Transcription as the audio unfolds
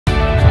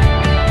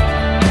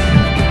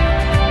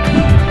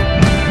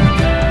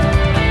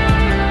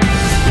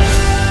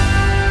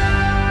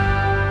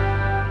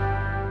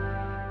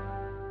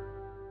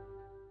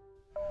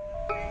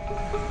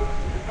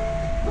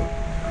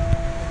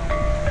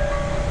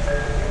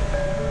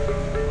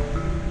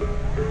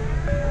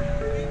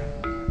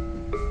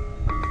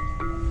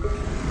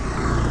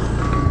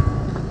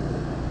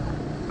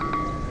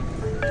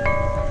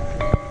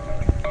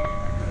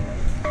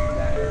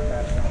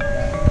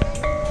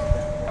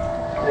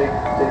Cek.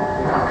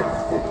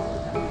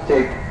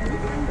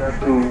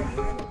 Satu.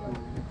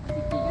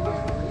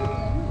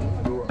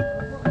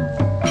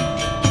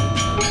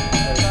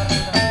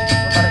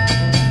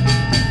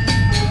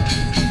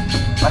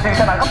 Masih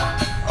bisa nangkep?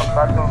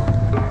 Satu.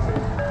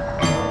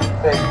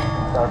 Cek.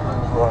 Satu,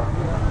 dua.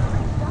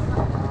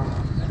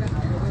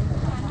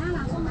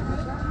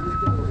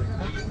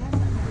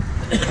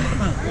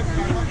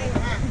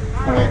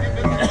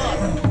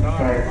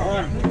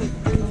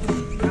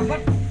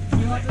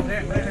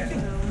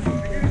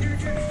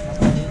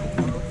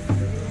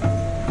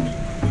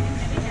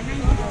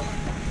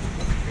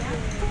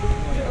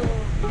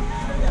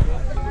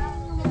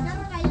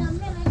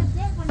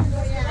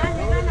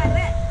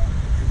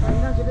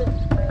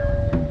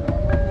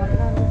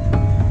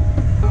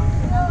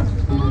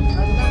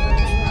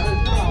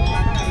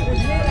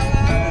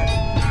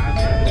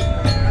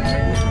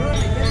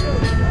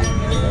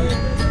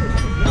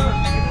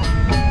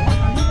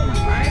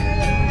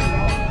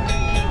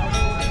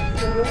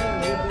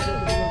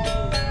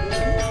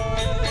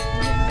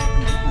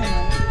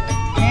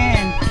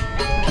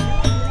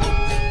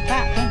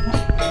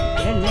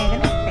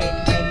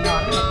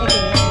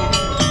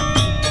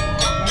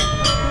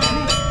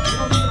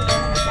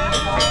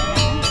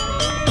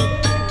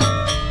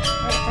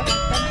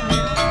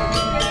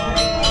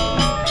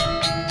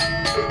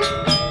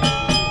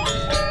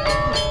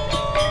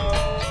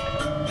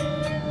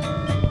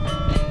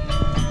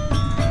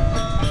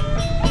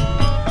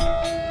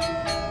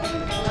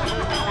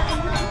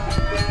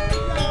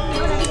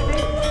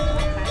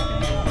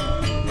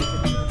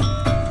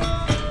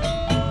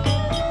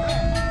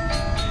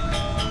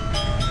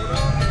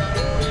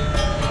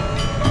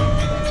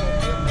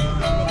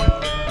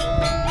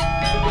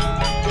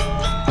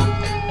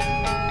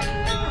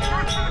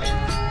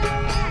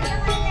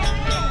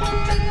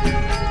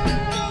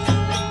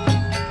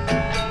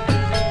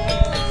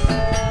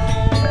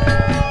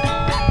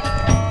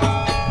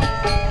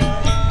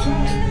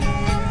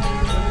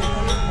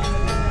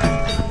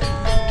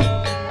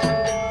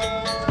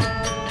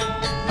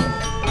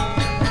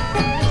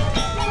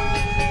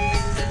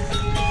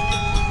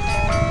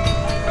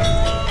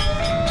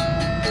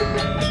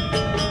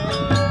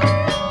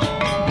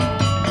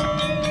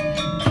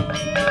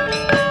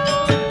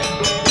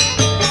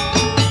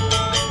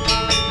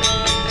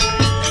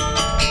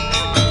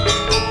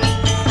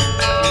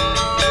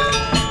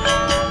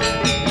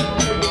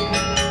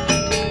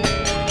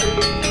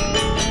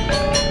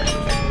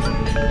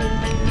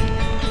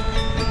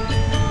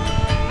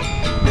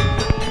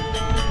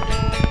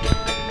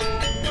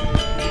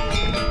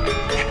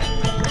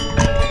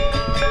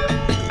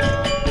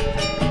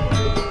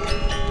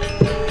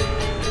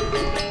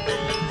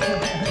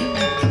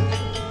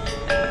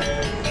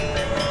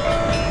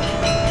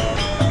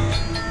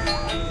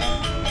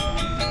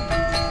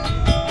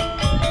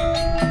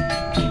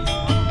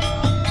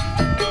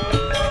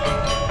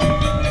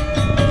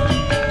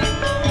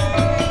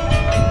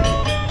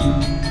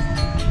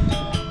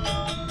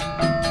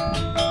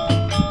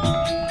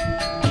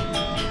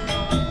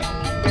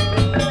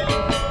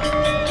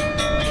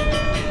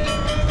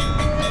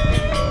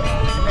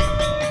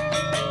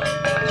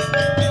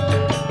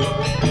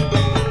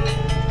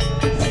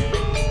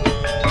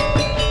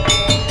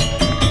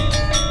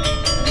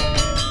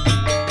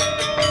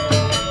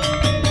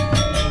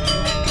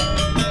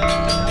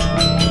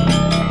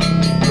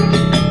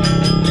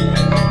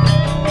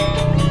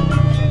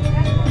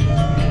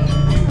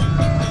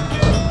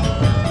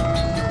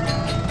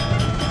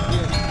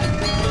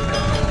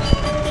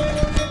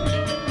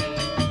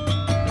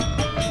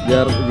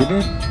 Biar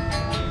gini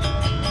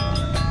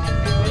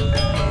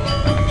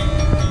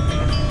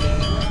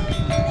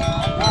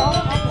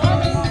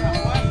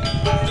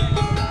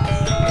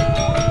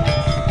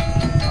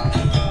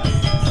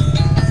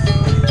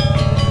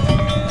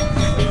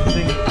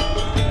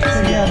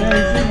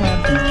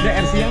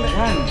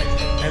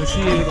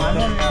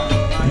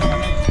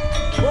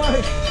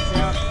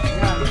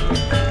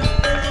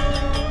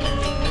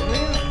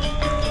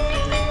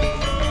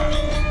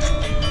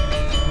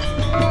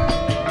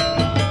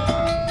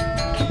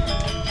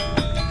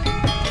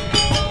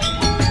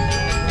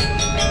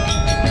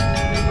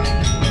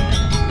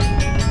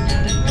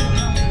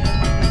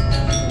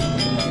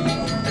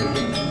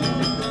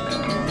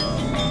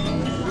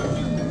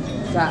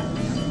Kak,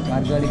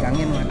 warga di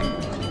kangen man.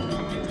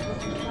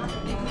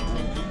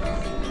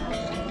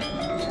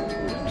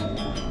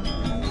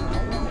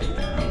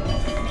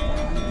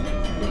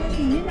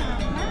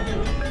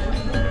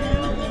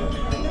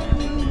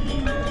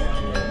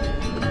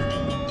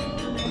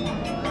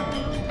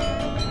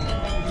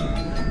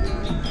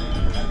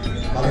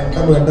 Kalian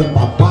kan udah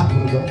bapak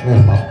gitu,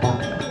 bapak.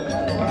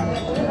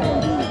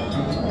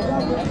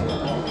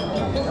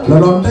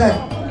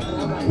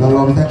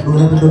 Lolontek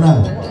dulu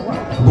pedona.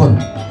 Bun,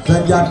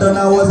 senjata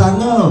nawa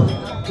sangat.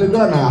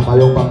 Juga nah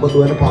payung papat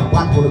dua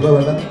papat pun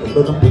juga kan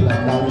itu pindah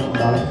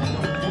dalam.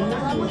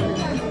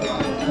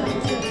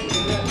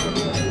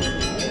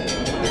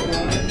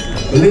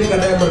 Beli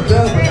kadang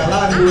berdel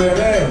berjalan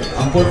dua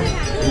ampun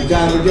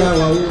hujan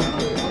wau.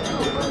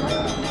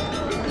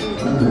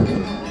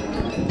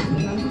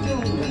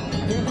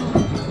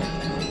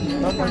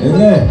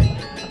 Ini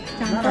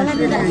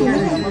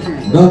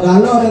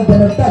gagalor yang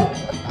penetak.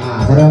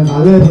 Ah, sarang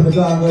kali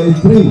penetak anggo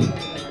istri.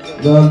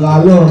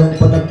 Gagalor yang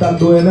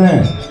penetak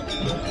duene.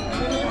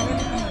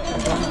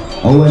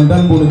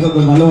 Awendan punika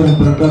gagalor yang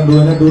penetak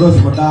duene terus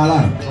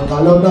medalan.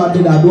 Gagalor dah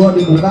tidak dua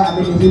di muka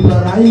adi misi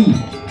peranai.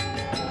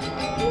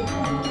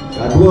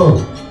 Kedua.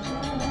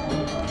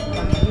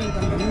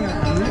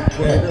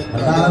 Oke,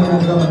 medalan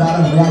punika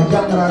medalan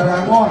diajak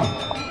ngerarangon.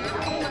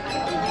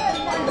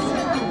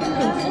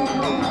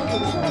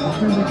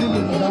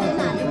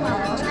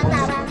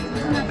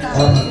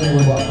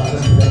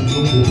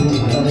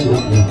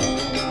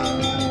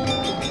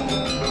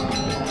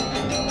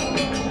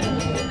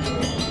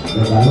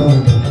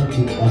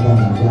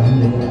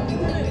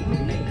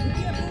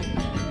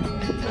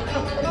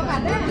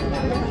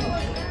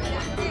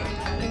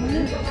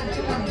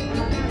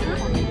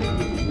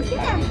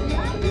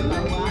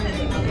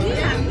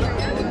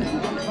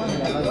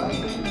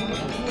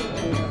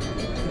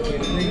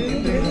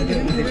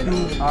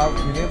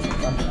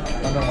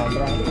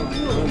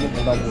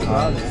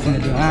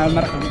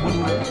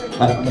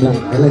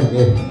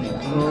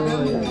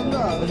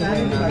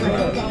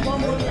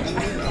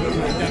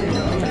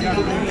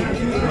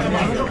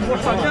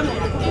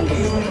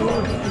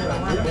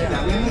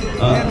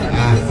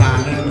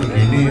 Asalnya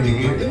begini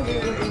nih.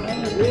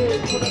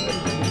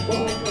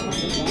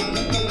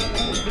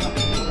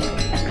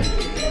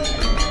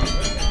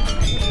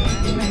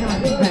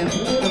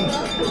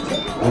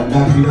 Anda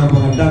tidak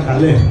mengendang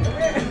kali.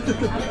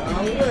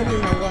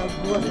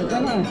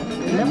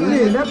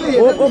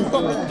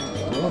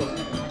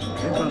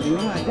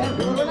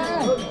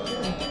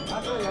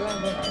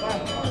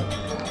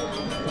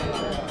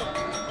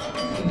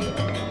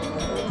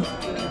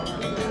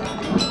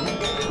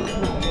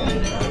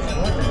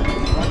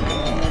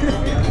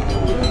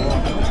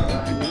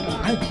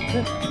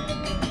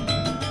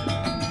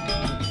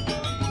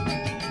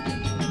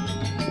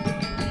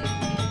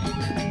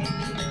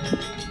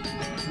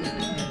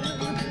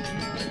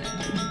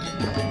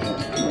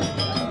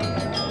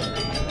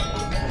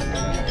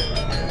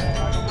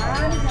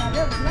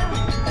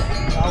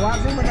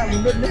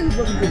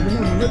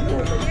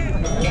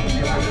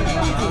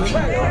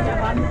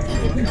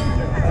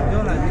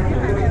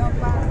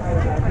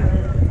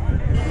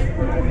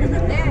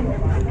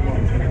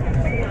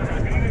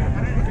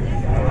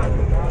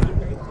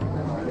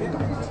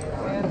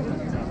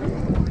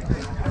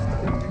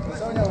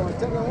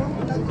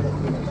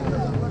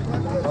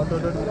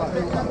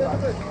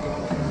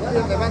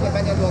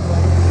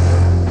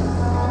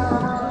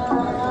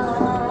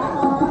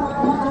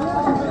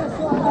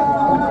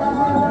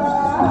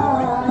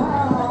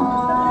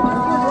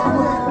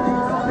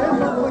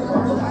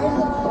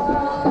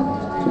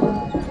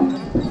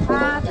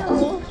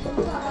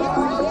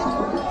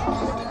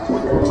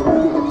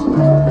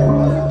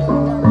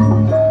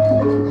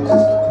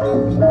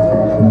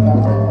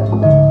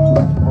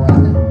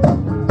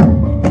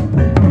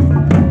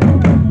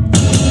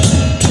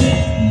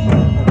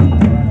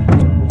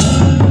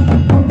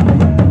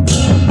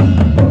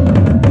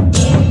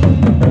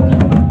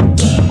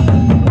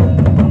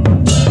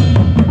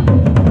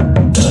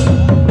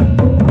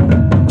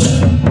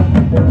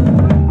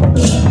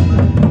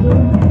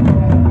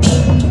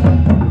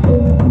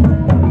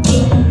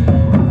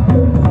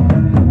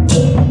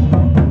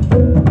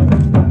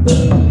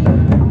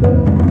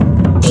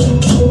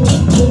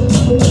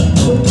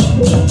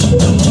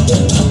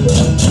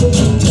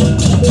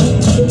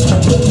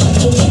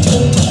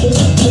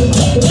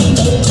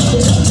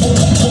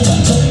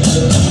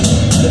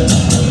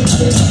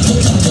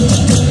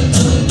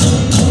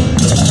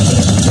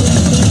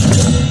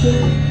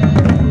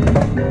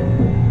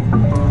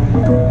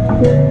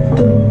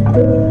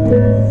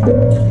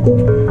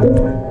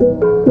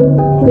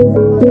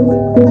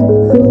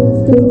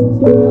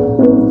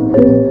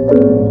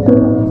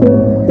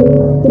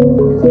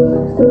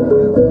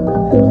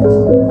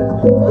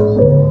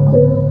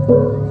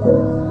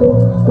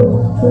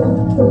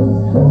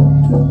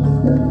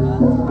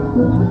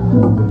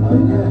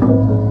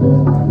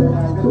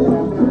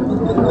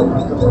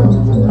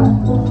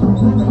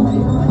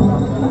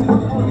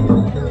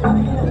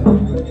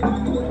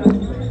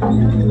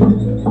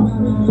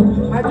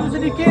 Maju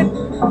sedikit.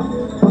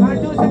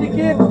 Maju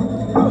sedikit.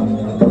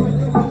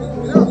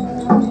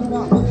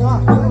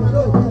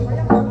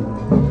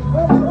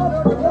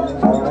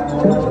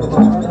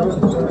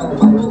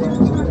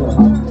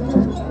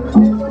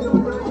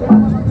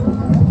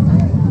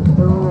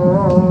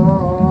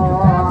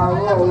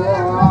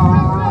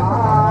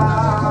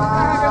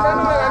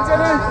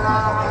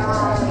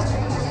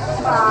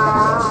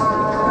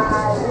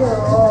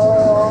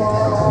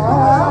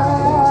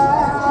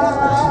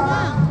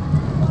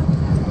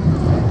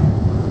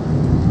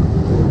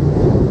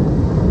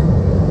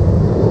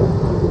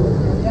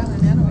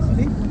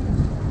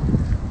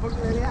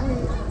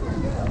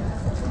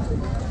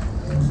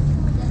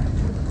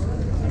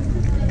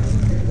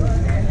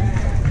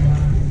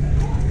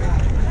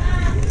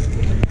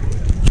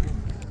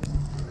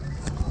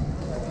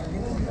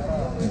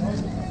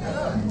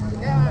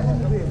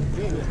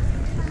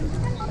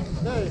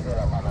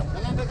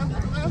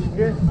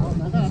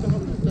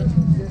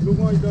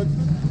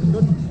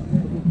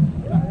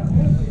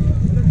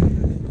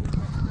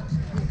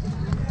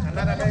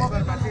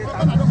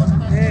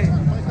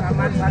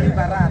 Taman Sari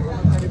Barat.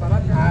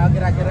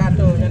 Kira-kira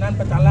tuh, jangan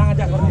pecalang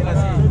aja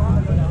koordinasi.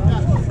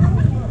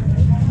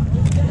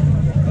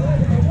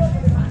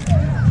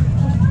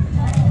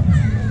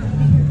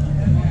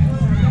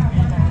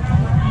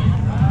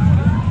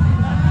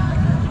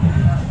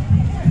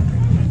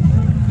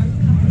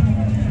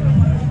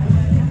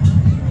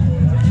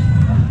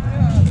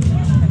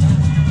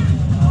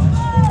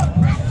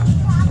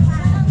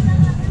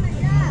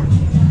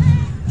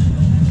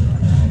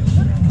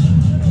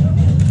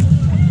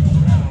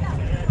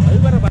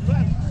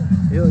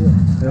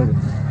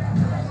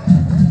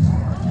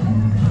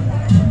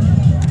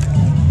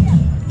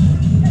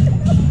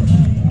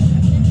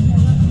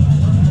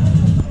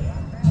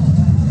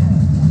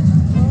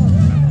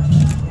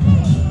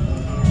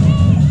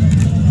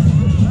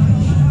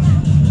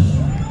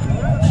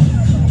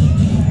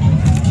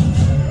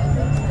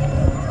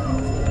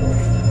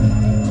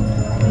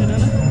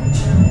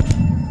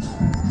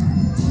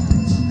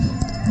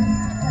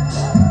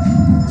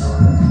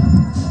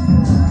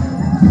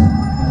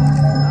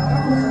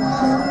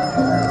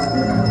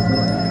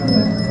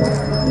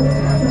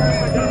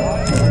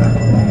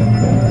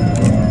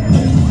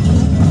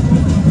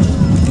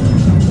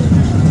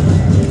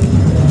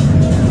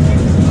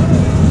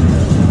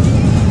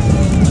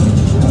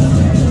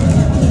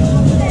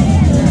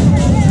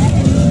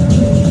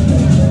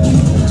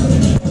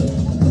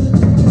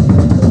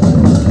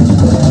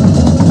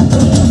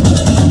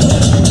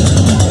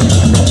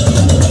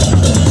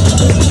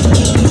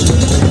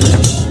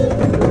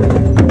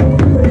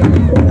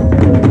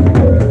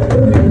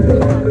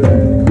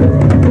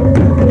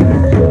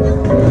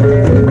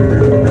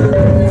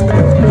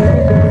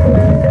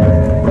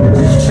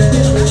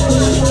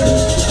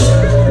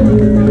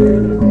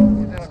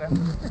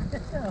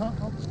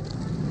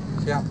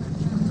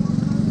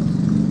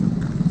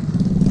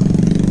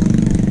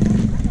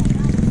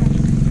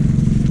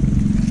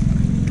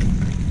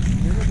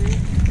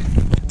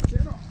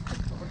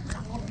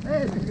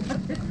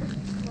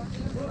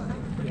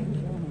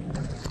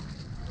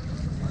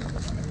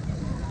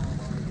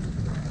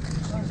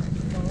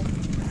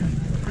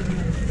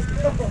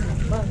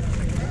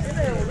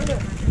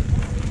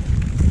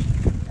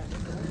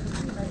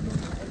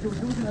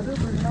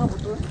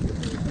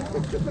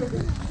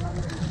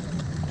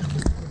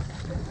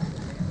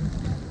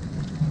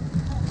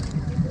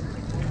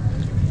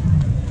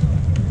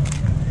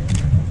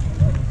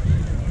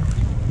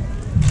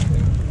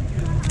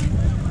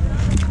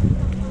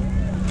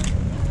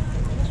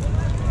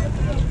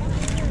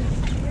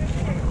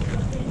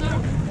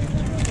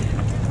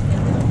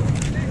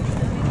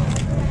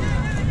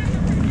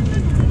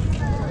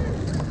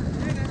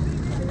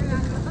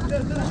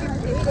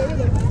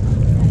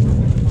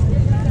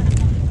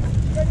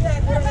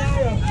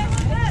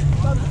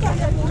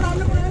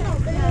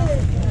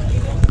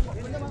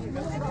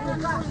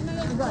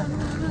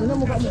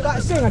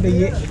 Muka sing ada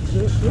ye.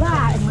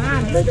 Lah,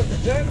 man.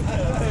 Yang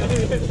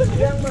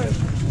man.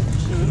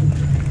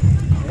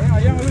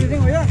 Oyang lu sing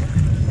oyang.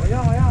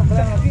 Oyang,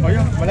 belar lagi.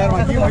 Oyang, belar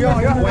lagi. Oyang.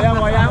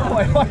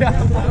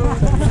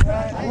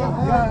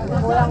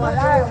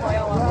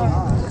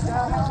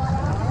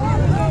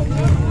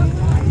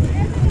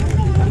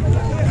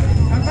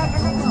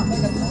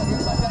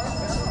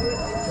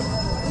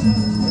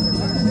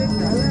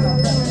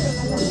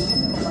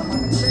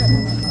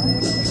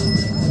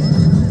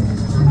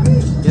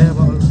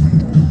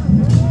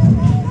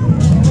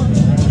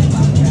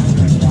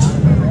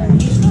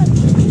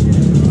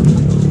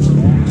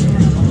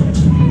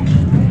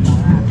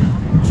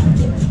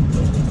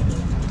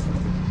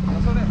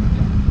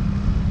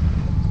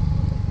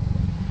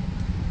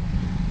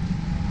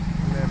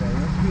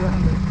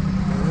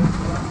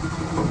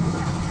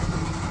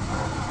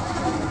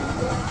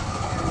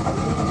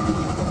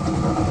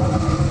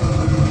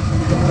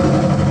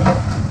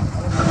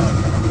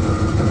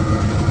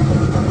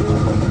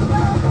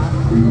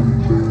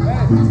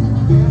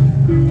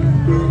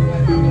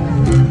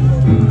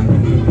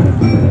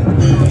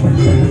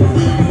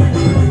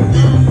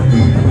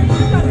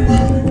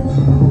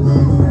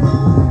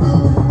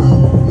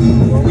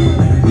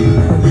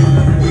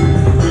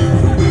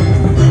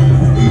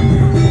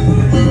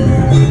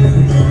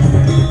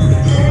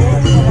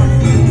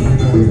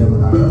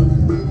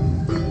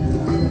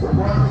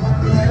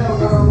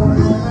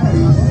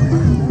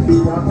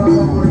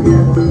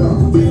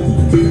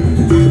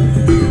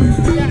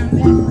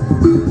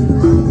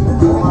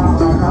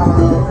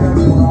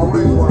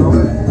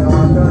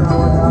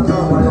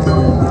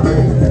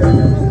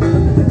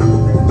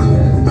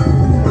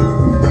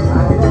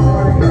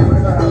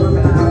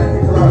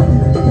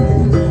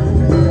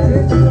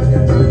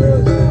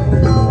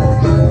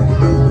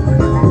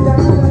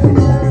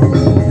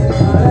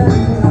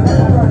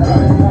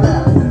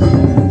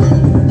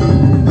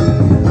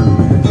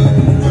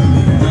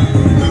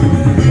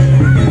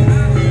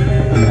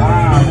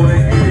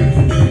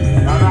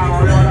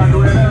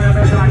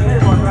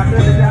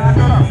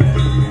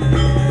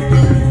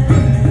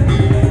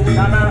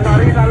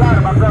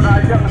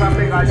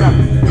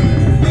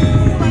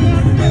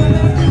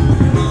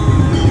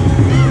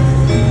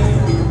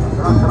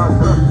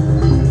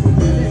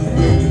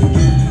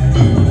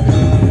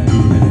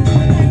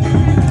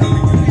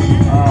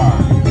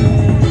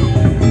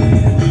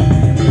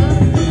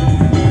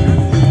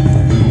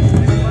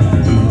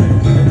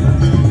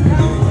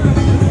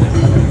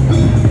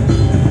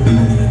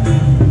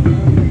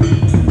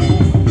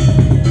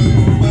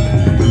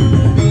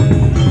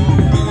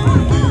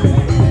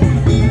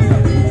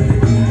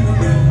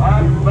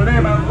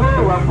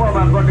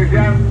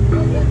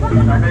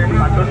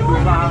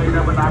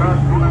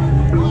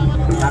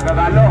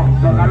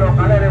 Kalau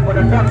kalian yang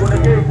menendang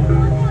kunci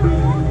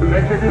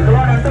resesi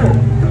keluar itu.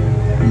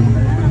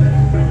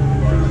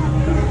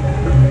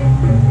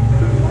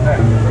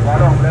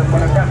 Kalau boleh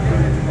menendang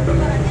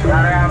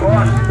area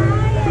bawah.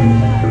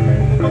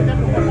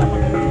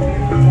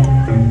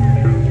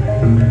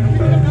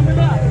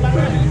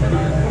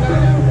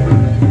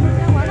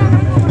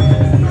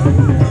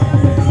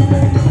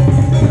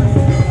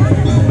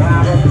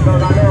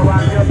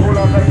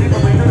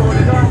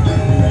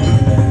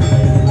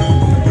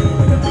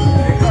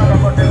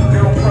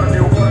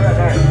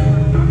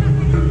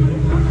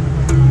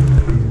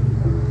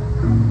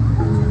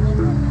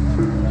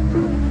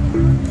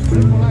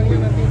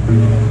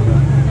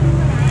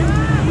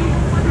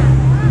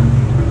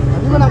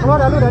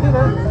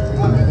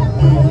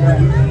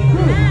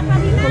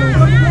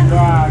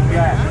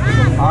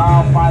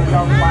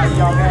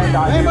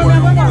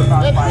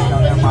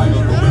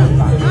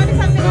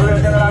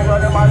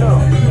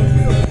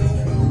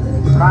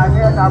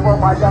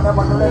 Pajangnya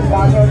mengelis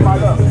kangen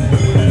malu.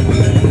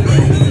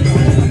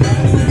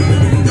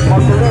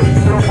 Mengelis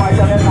suruh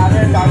pajangnya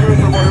kangen tadi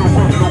semua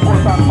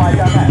lukus-lukusan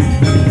pajangnya.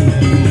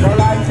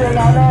 Lelanceng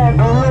aneh,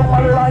 gulung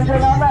malu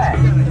lanceng aneh.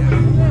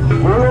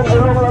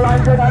 Gulung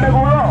lelanceng aneh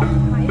gulung.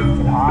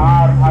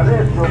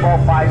 Habis semua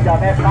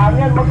pajangnya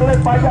kangen mengelis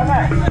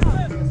pajangnya.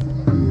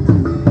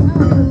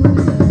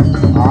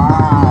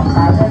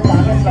 Kangen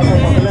lagi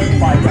mengelis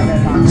pajangnya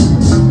kangen.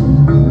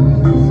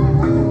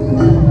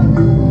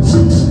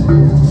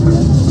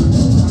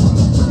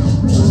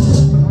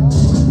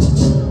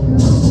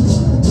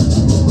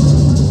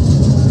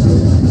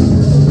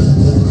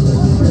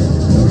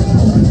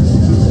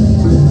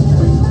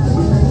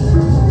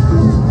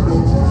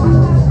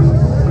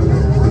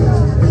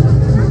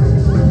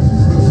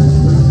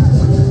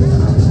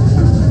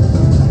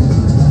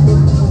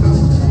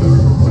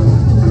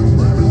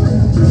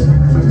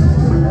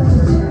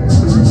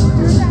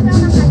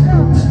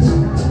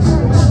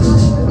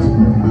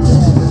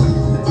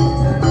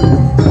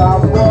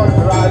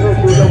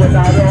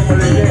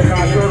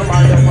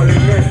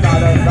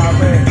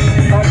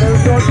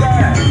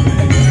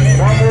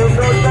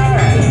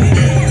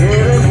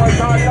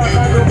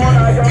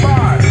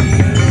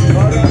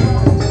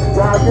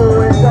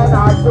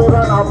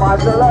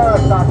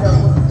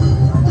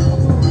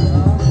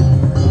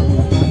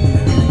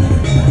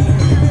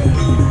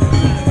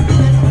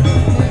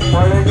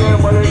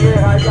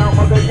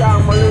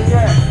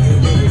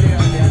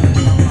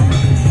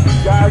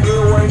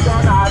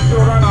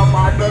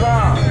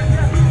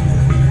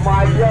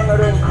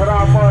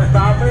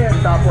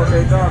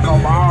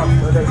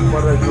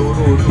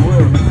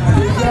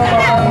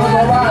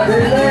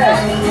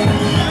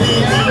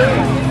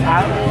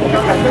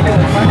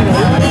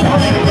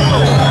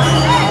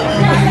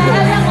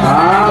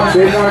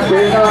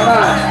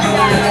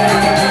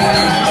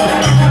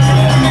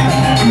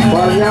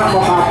 Banyak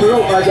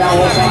mengupload aja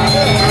orang.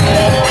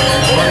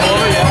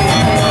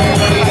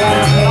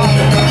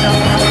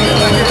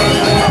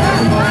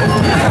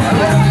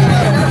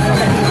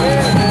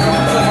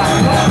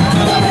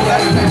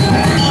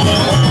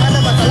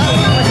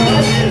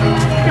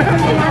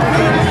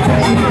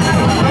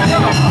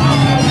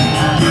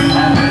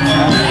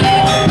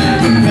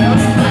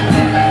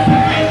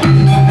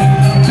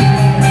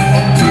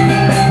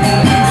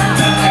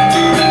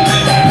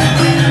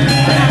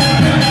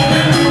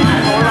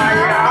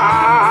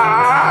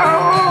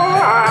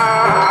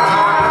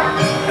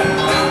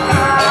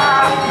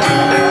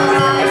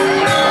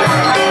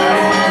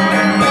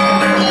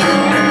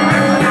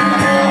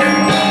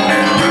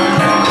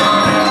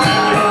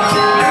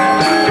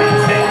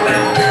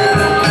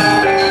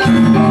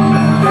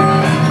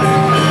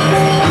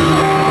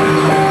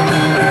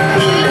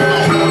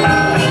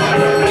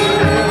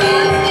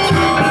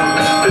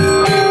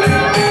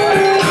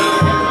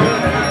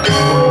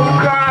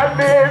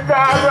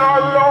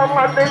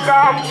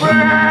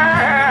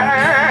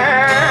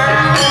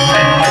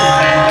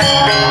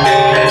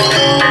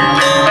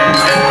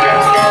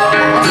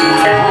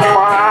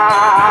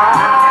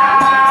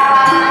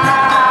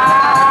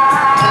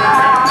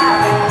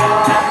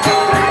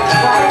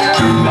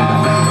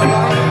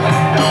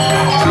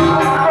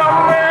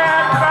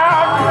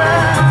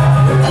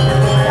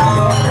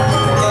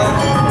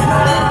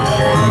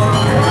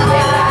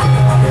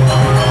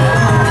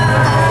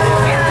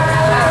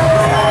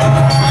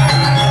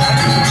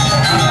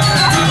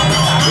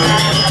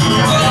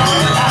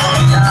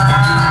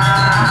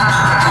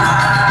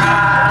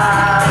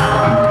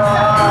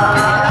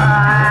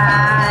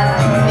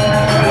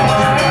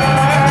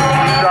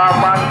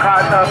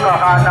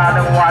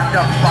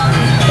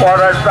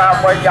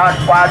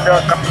 Yang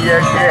pada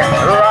kebiake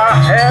lah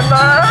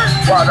enak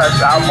pada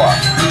sama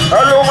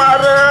lalu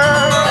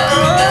marah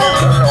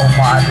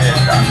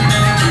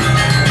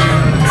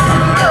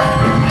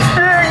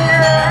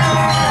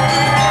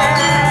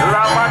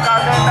lama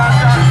kagak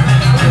datang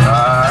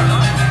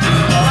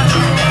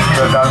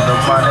sedang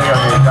teman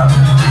yang kita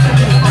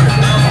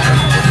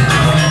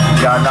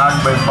jangan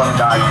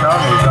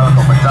berpengdatang itu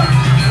komentar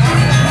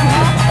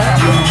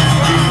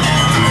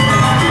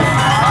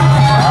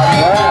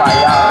aku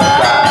ayah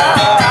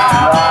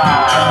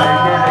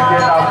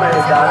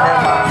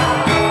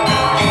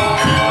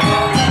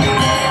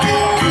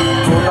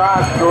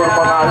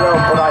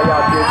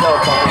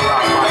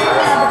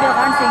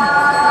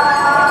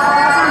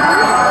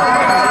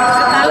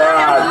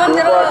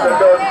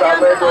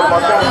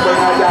bermakan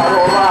pengajak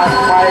roras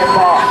main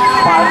mak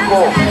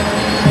Panko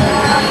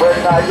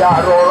pengajak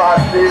roras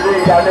sendiri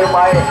jadi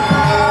main.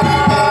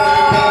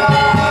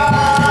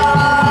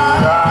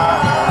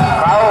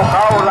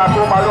 Kau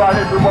laku malu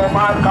ada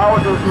Superman, kau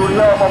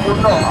dusula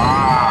membunuh.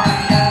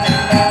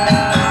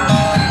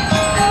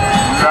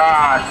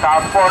 Nah,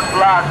 sampun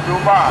pelan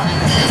cuma.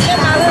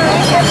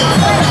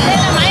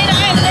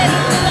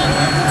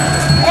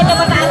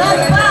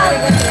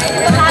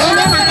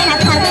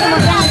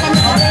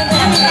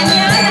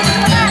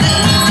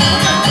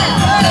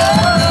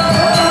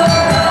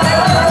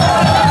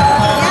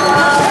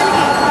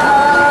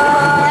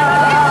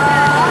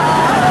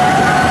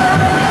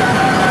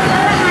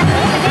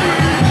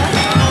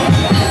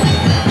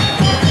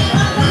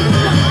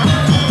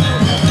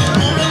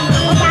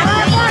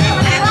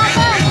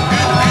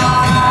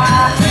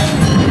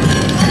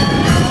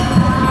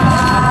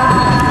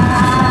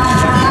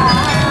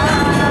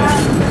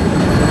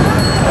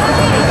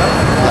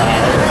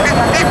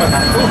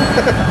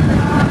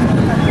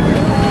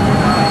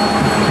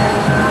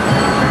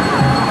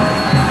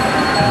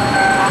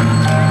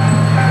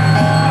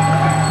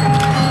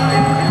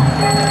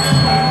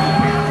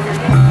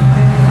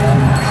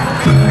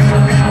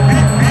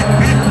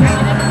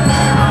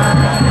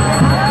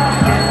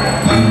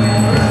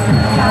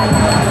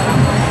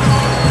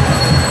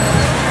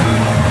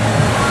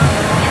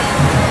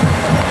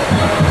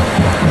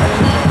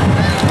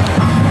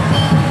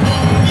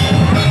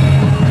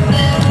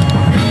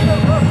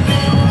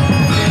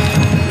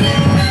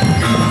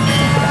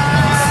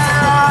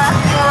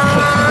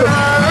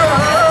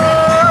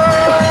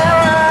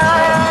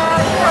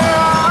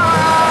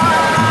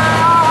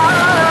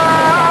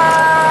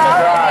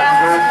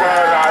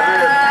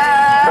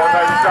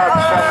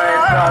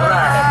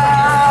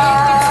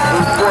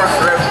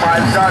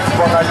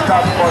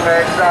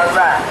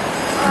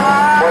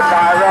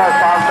 Perkara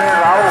sampai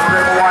rauh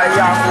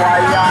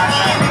wayang-wayang.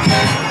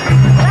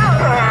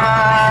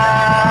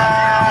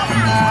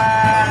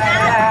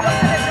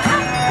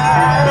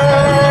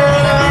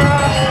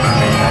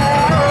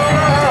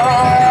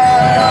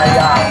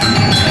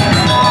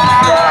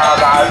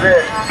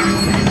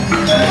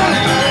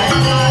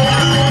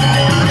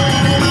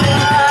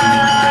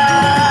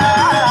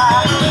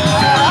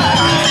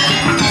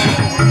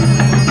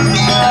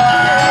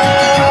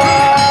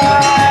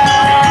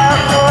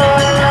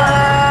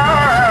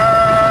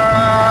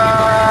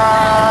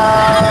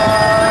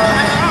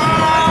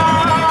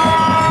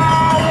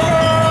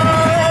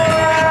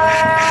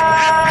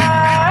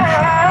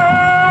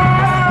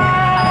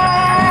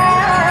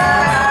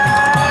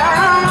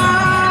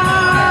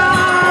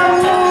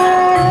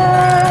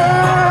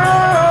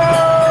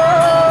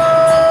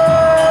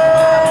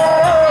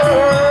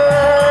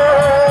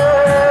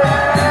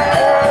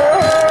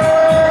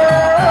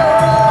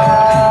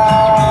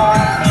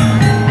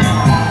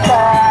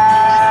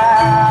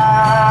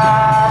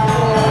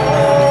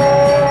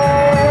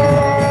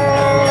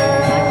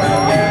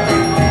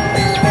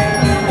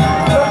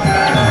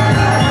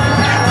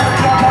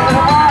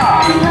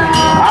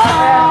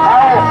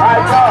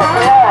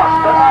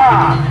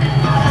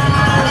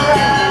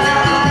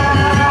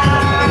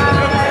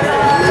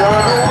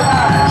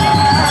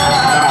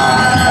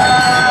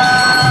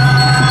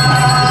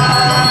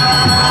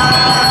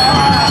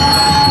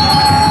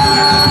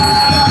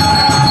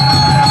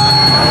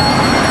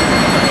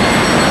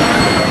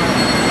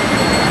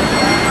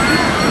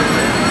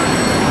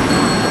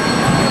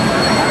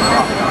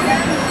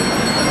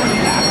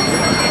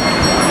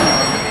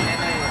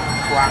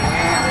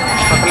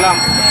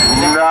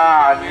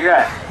 Nah,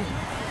 iya.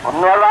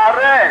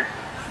 Ngelarin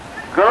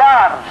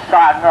gelar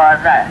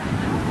sanane.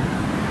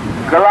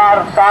 Gelar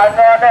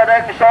sanane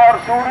reng sor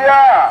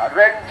surya,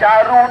 reng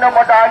caruna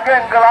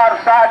medageng gelar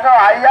sana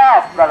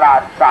ayam,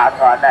 gelar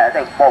sanane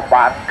reng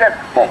pobangket.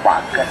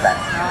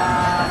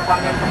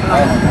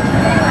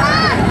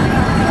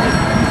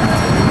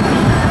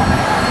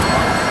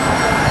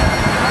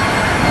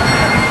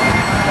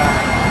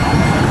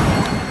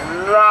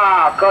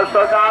 Nah, ke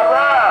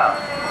saudara.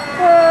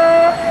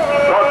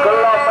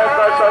 Pekelam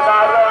ke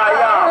saudara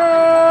ayam.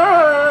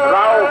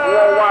 Rauh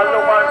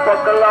walungan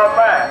pekelam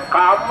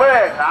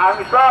kambing,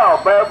 angsa,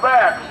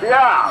 bebek,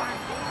 siap.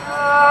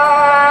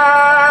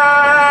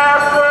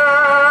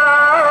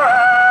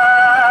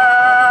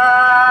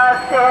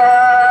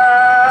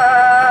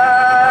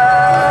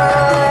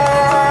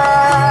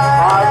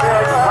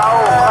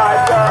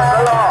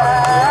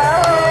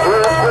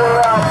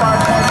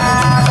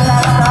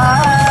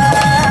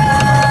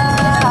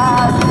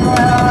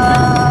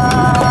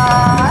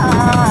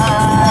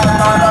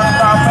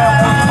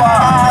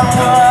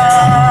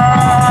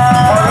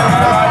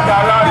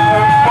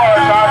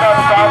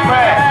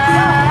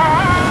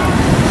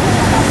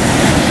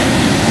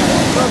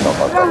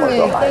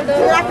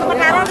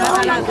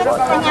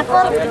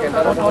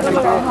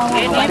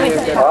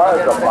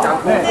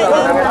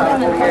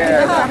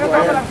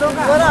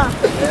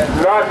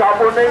 Lah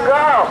kamu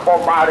ninggal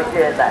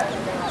pemarkir dah.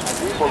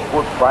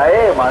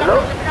 Goodbye malu.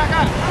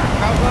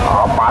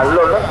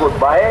 Malu lah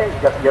goodbye.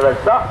 Jak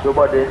jelasak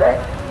coba dia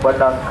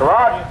benang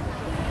kelas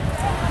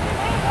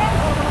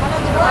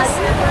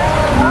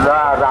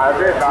Nah,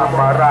 ada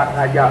gambaran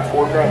ajak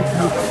kuning,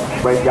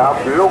 bejam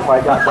belum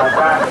ajak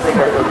badan,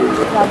 tinggal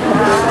begitu.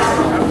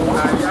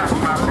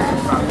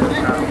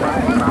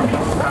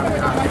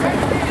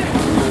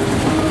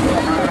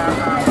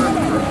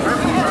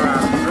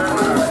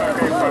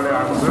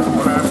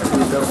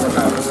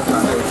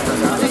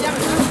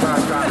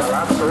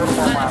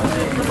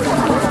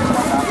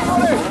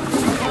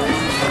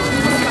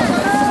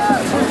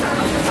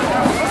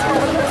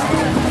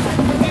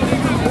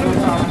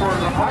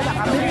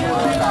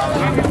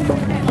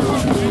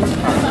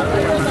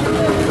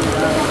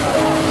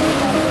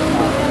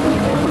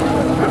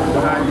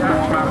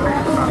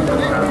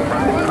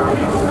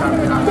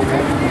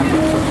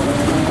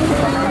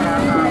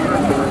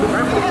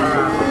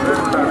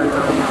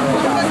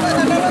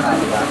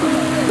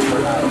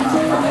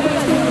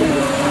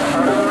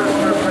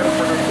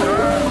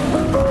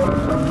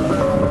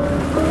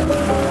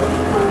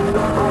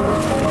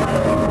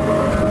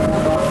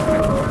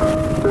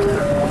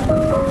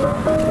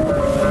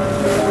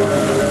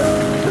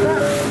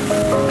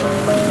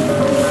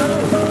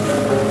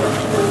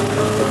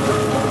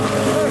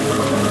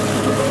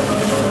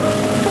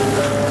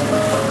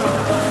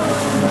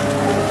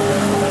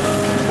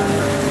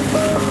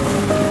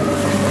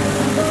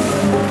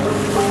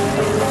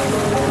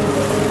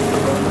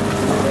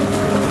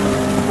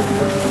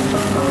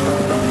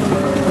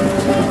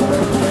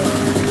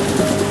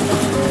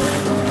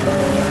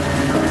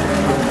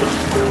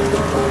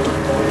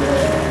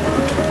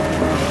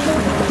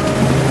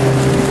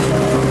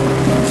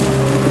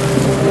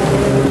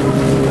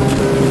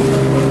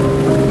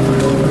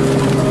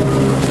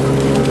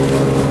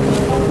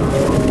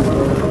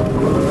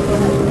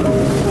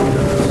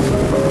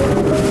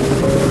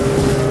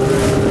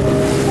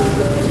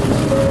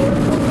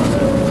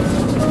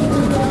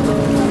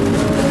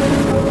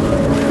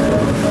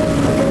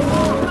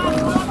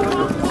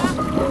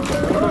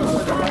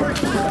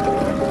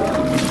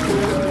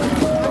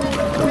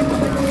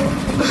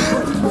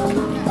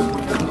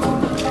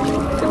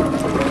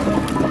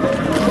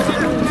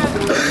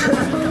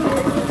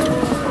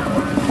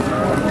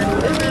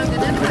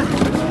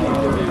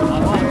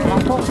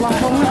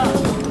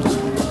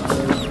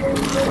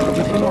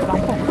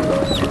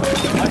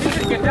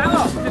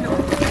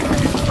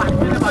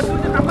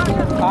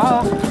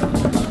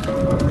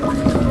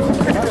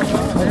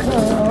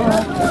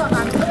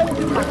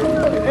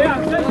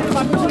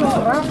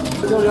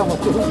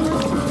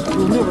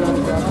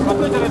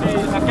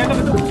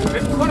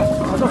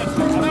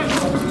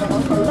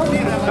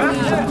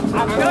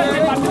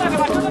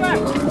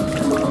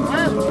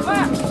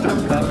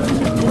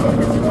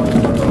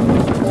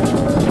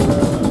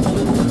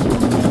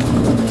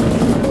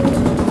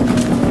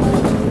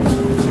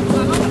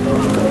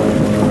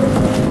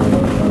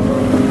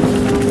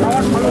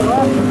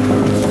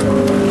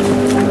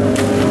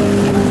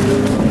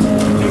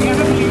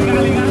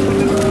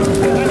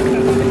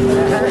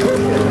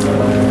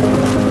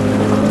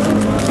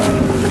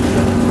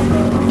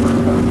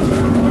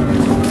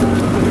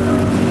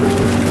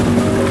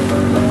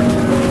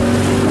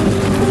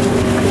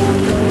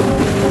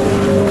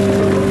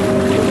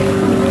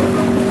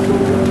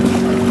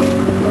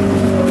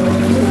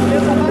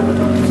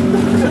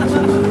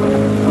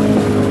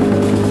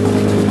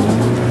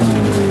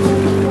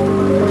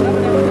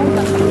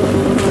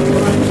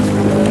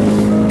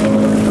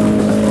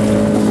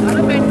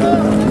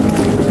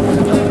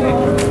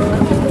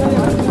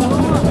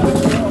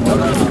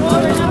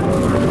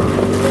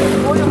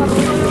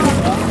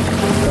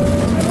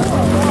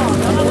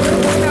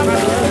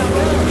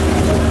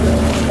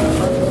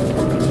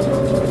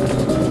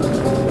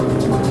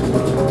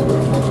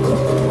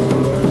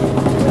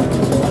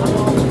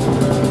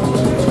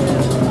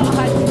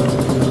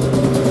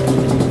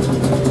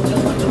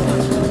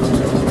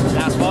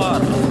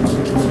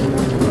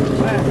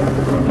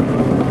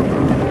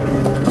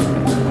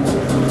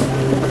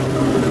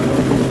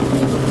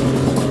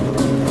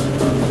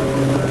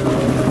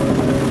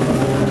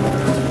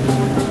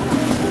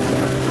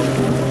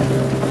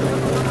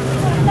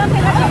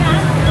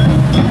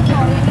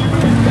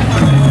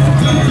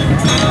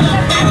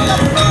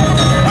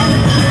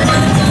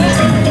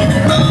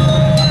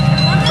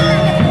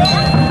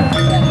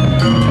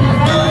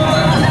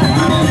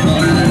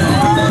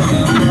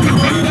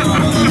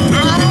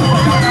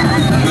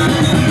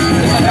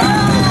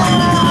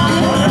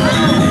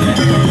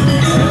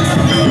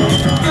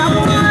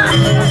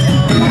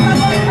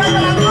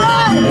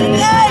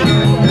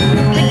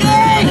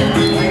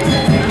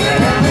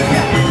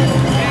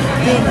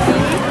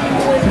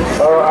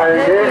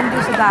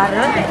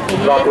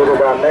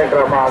 Laturubane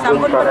Krama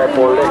Agung Karya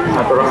boleh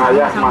aturan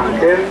ayah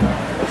makin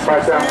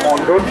pasang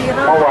mundut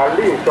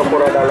mewali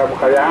Sopura dalam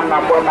kayangan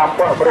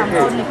nampak-nampak pergi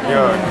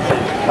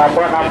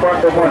nampak-nampak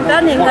temun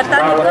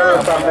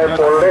kalau sampai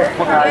boleh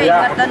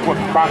ayah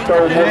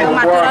pasal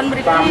mengubah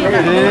kami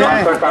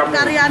pasal kami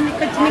karyaan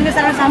kecil ini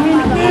sangat sami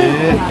ini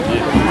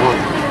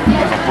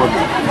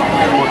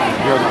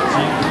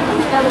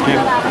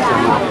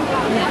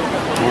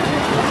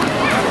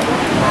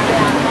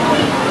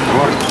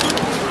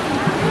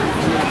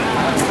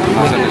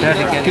Terus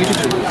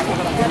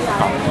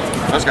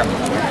kan?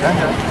 Ya.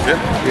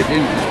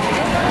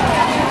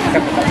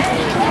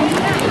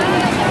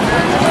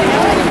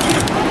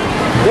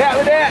 Ya,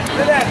 udah.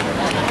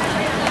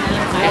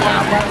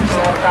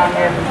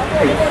 Angin.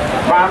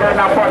 Mana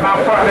nampak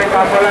di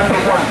kabelan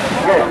semua.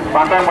 Oke,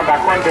 pandang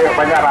mendakon di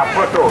banyak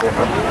rapot tuh.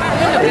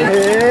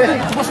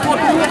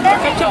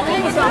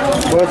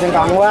 Buat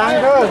singkang uang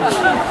tuh.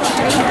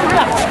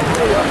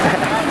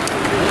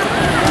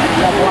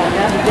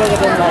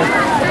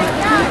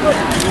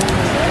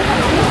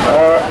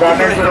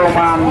 Dane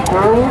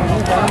Jeromangku,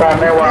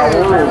 Dane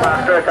Wawu,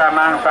 ke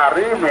Kanang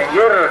Sari,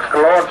 minggir,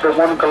 kelot,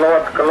 demun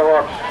kelot.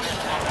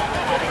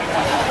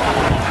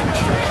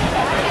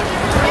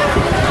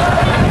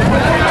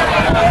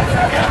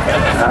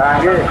 Nah,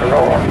 ini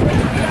kelot.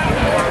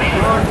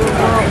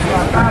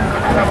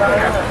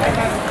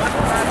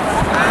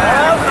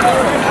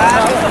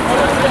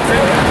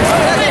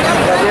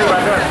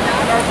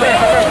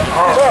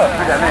 Oh,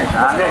 ada nih,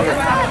 ada ya.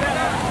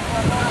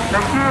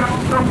 Lekir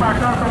untuk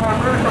baca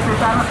semoga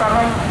kepitan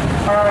sarang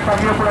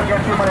pagi pulang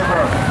ganti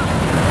mereka.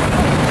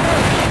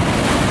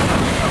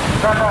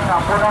 Dan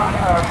kampunang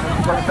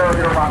bentuk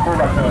di rumahku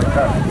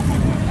baca.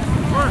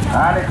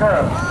 Nah, ini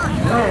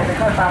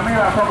ke kami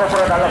langsung ke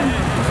pulau dalam.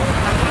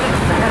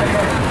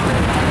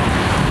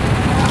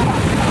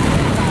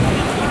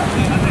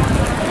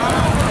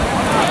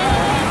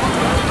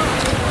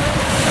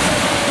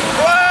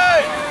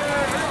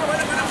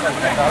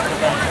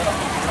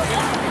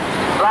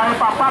 Lai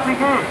papat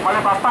niki, mulai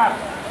papat.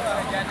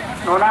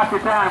 Nuna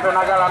kita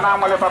tenaga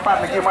lanang mulai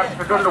papat niki mat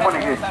sedun dulu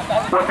niki.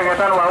 Buat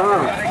kegiatan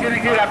wau.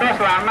 Niki gados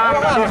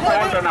lanang gados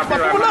pohon dan api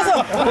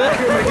lanang.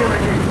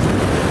 Niki.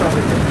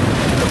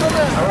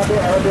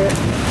 Awade.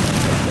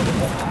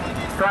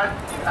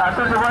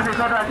 Atur semua di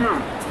kota aja.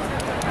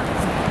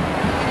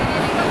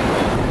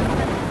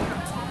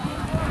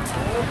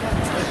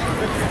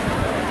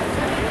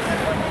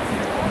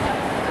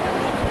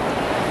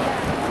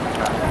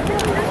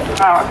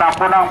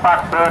 Tampun ang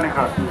paksa ni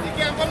ko.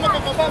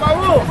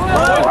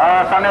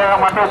 Sana yang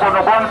matu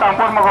ponobon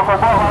tampun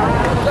magkokobo.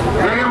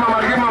 Ini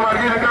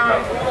mamargi ni ko.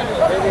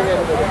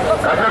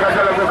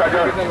 Kaja lagu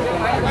kaja.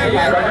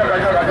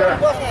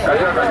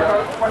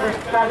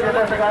 Pemeriksaan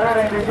kita sekarang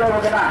yang dijual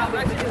bagaimana?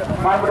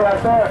 Mal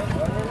berasa.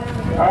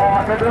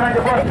 Kedudukan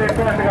jebos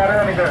itu sekarang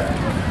ni ko.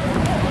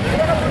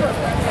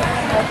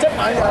 Cep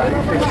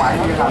main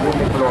sambung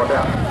di pulau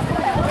dia.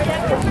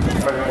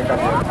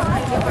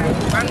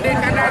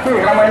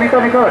 Nama ini kan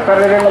niko,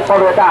 sering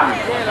polutan.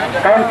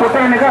 Kain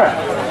putih niko.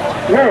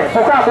 Nih,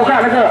 buka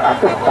niko.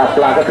 Atuh, tak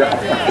laga ke.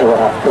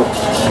 Atuh.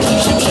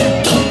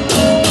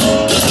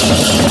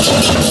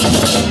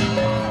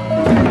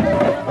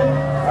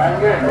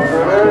 Angin,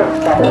 guru,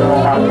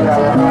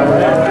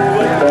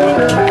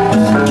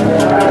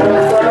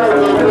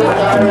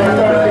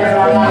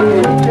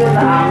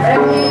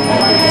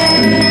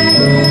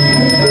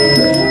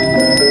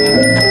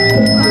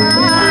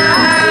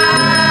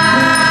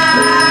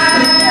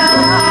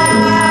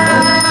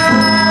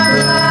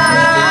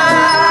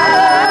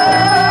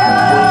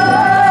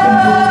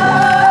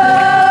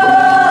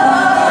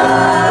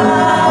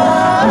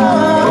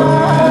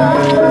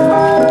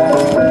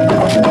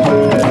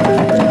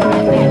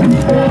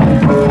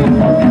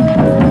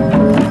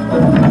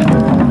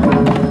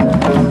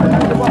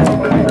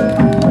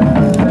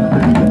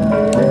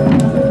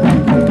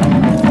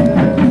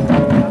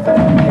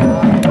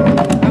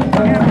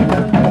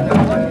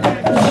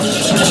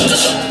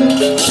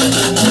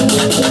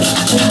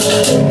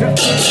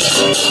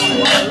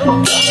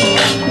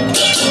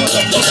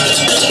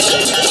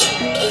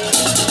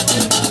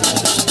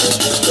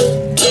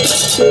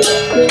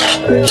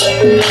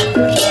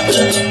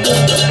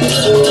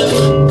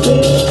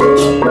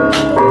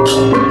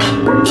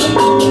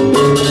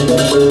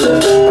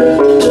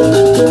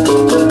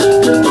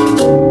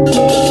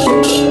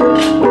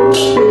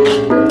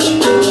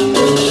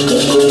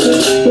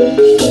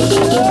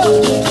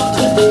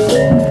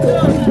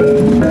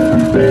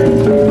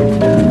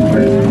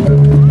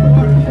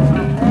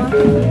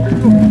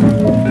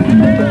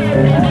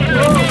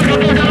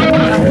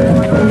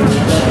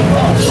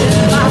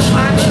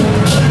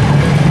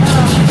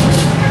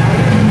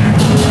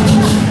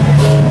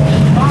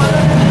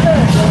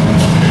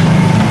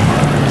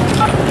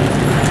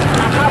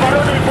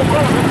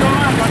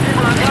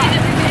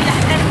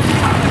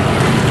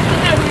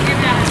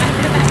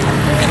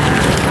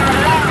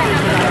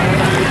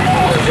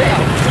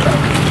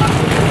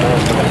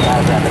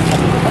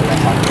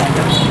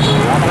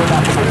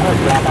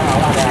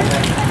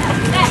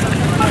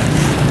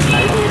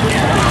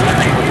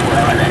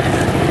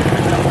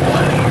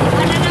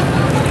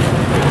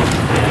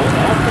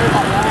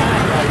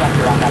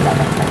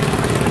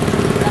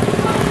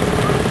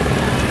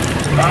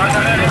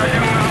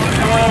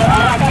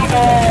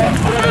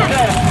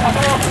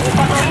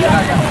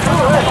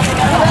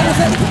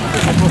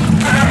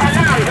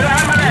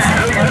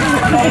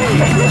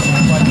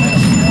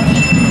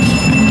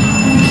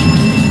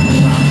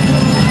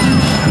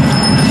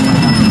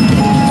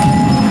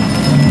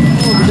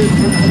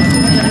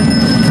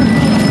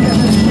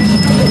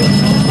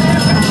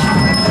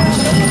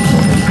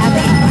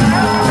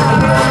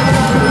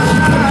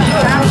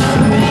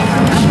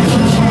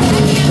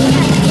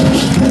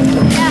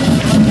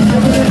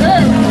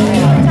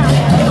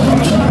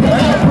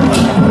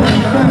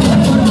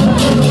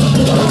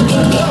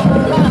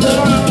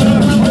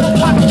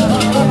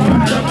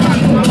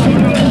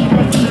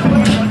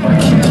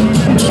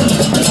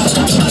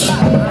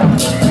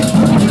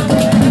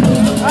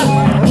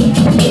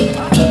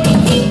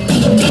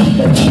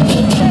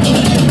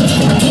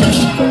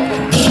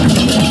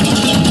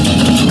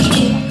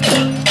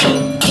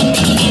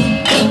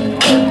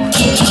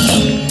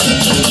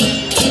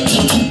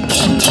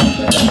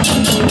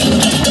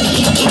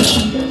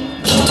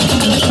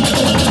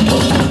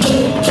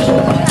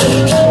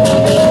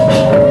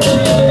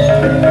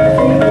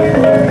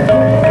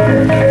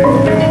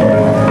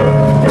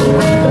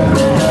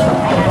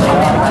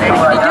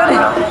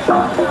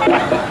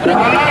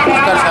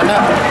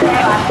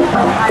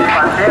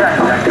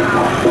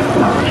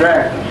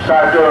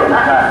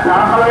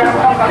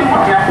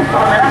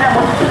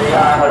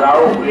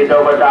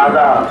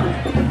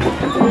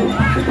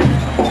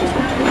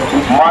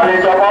 Mari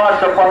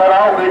coba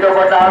sepengerau hidup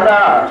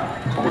berdarah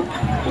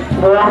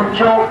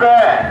muncul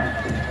ke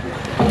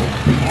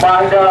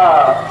pada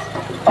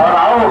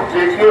rauh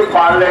sisi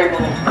paling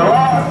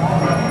keras.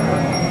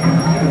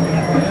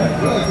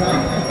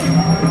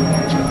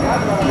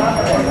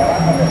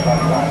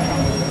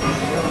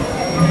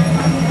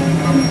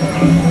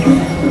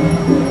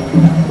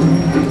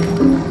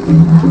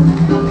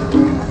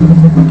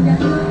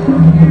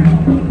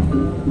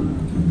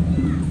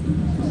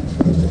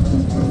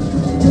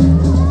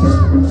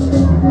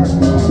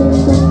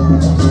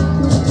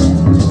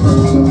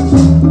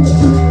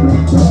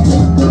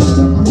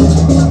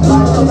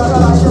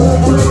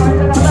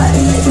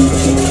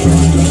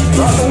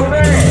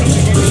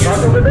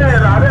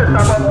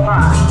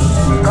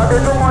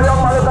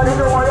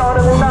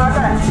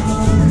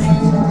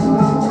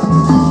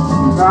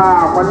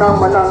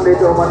 Menang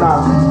itu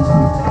menang.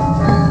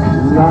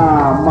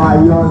 Nah,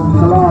 mayun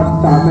kelot,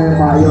 sampai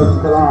mayun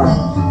kelot,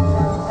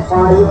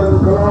 mayun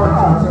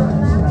kelot.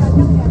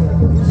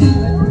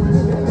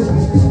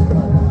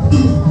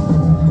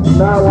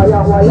 Nah,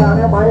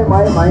 wayang-wayangnya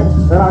main,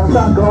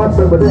 terangsang kelot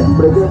berbeda.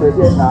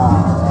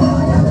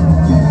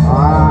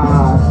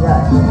 Nah, ya.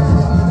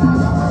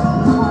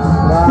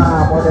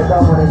 Nah, boneka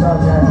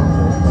ya.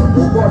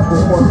 Bubut,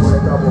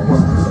 boneka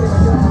bubut.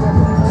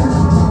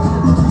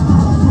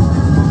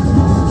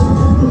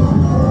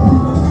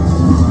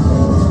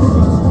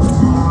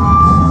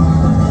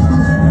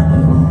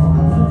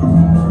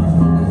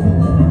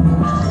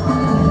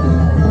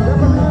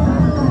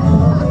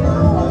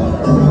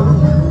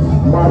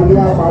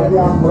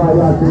 Maria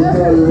Raya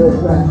Tinggal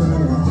Lesen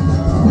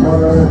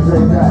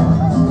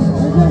Meresengkan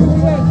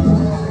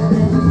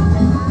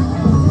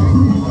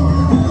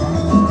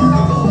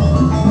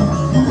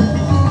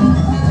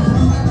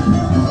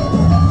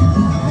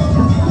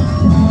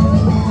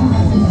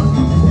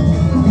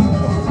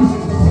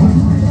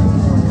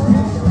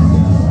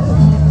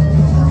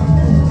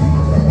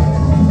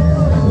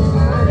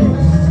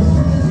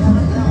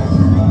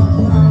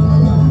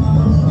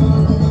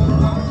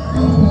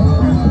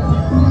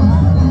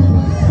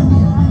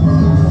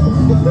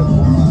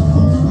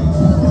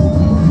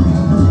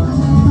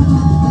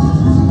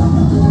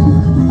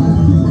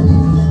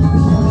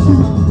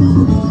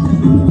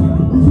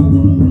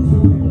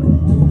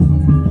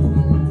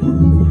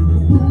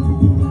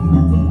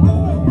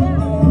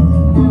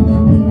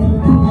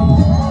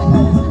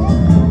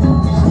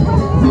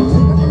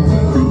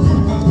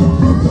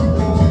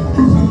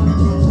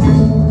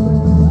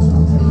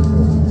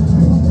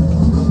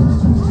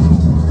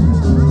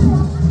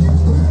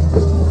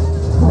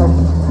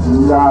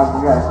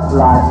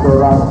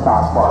lancuran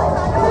kapal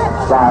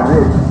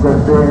baris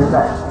gede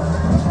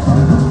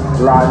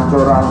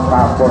lancuran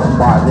kapal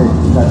baris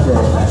gede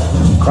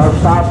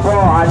kesapo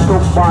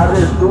antuk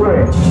baris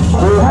duwe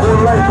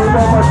kukulai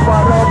sudah mas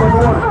pada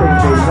menur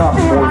tinggal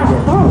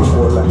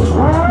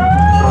kukulai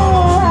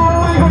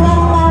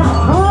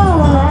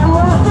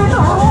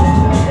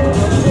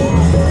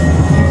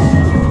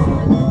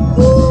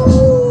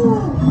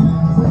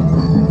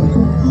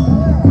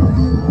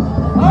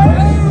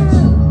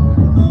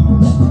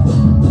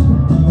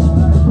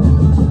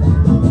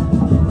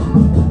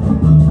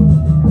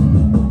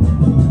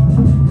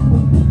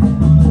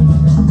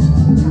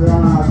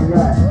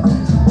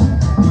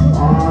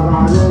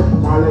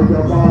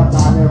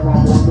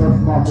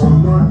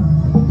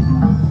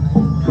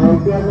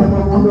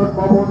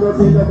memundur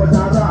tidak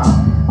berdarah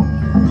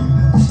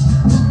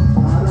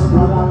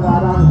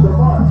garang-garang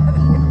semua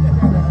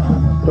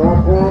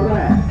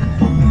tokore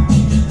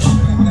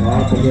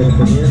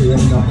penir-penir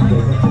yang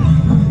dapat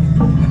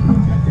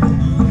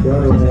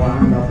kerumuan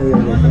dapat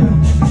yang dapat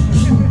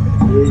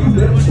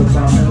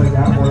sebabnya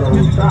banyak kalau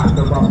usah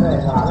sebabnya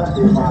ada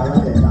di malam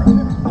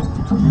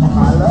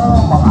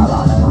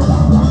mengalah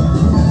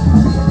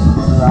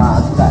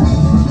rasakan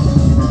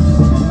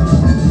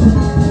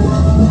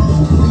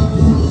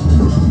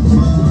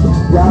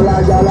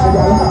jalan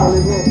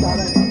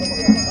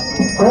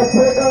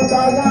Kepegang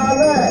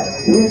tangan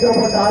hidup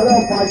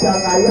berdarah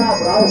panjang ayam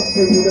raus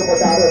hidup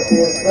berdarah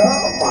tirta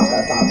maka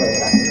sampai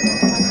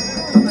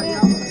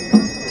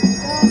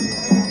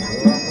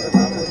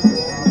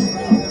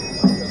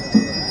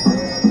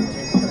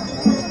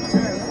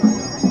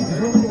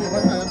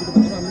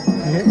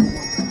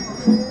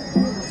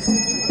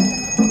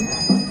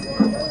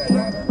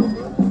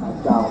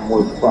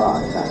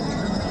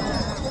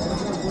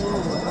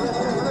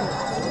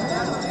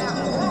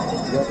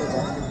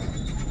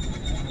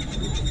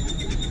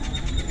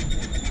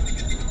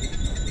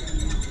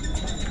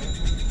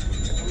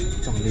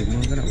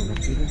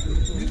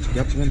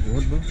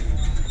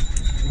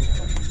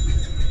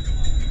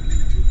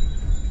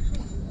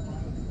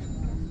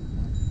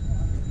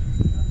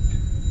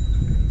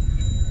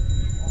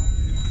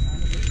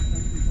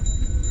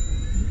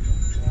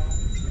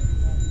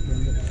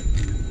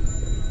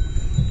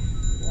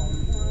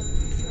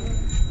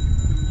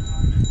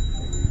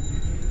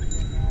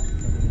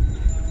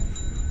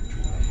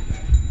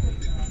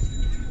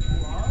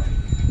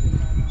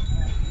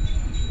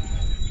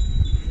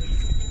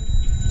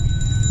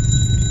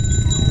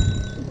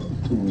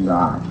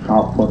Nah,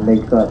 sampun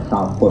nika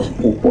sampun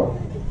puput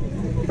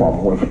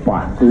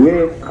pemuspan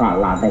duwe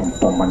kalaning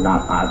pemenang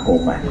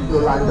agung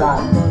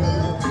lancar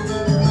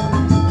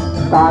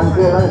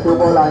tangkiran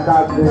semua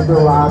lancar itu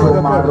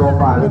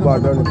aroma-aroma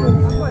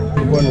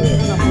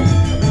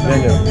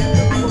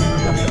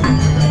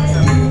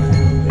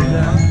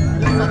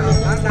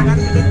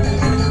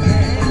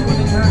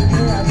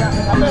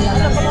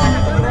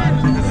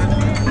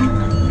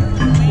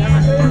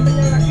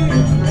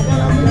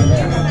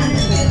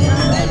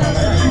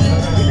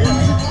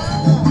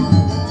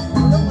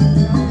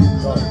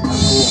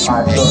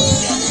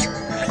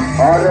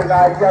orang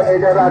ajang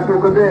itu ratu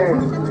gede,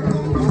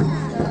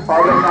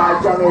 orang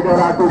ajang itu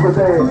ratu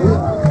gede,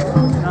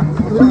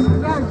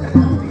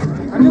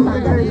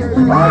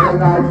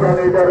 orang ajang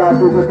itu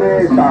ratu gede,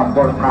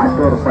 sampun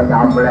ngatur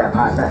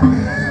penyembelihan.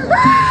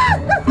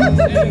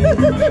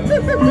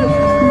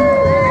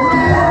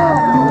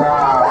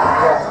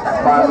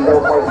 Mandu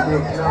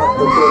musiknya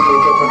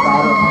betul-betul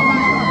bertarung,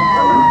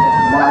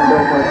 mandu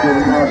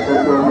musiknya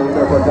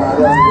betul-betul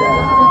bertarung.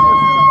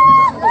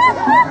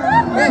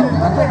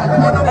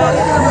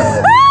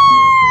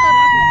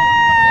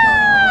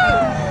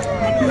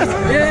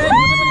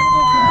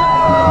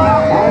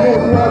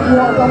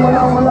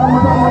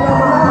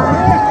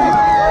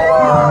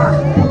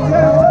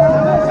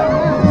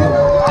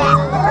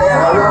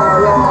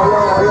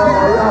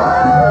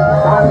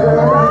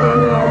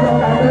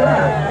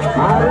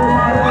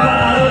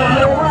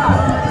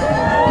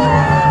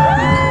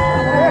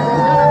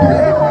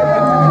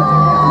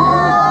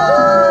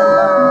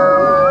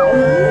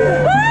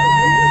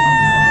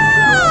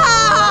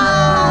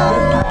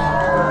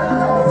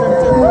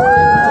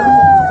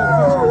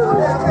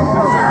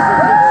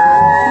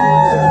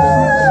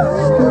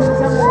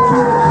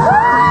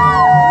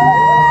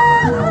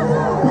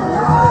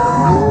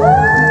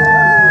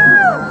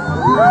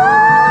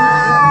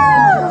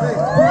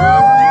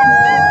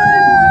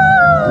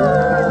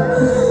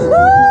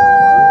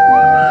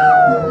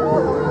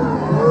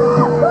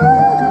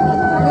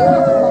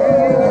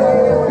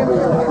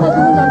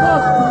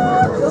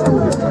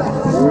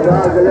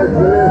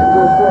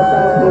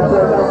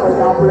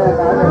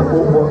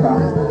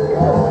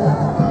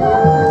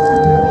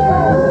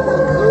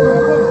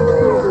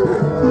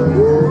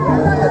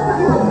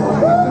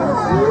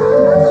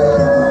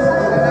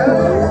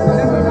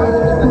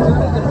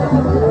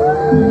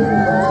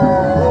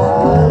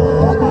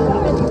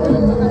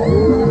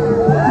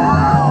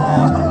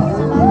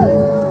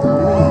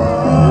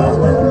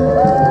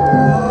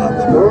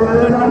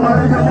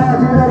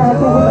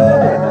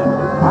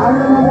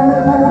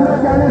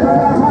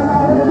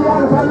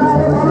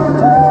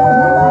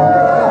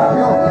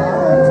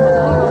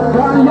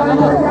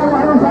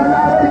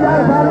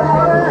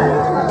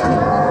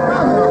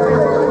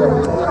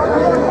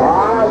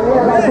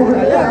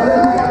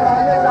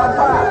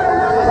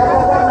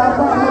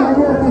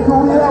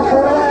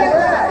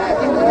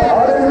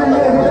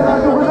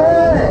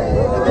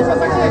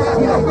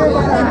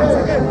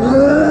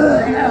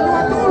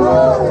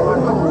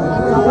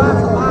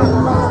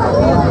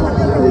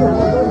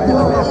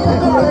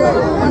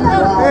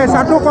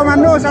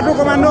 Satu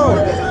komando.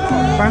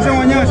 Langsung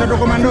semuanya satu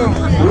komando.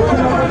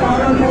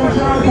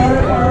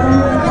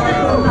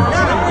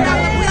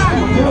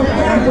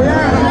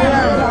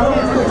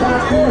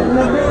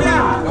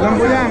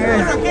 Lampuyang,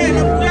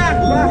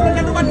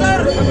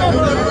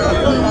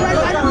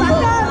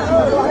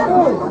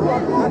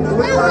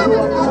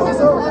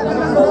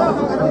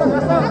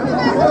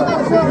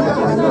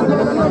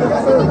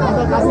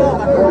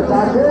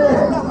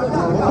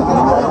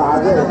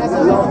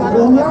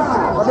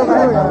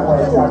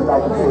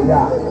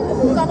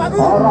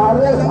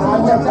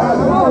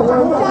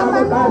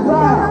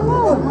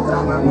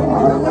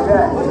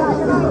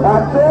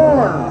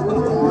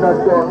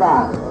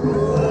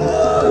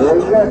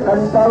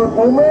 kental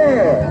bumi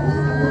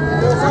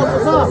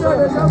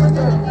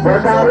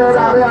berkarir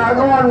area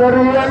anuan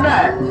ngerian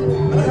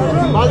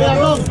bagi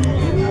agung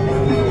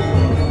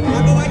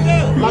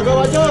lagu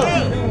wajah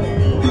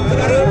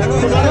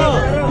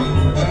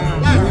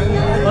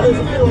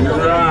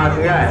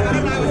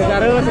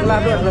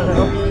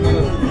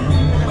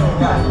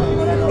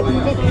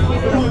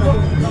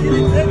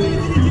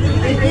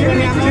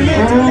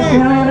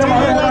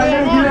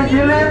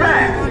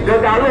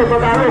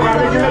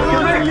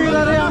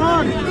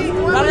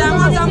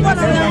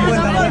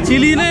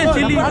Cili nih,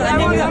 cili.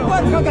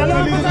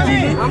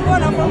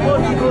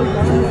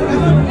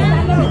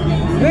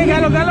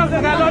 Galo ke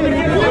galo nih.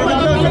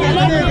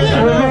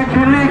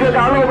 Cili ke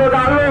galo ke.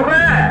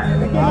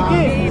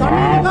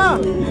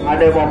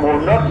 Ada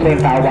memunut ning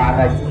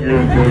kawanan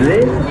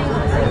cilik-cilik.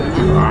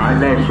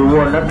 Ada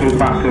suwon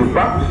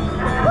kipak-kipak.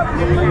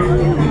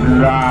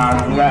 Lah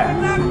enggak.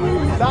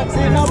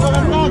 Saksi na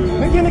berangkat.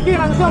 Niki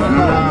langsung.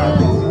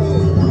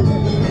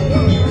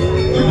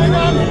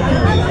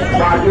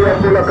 Baju yang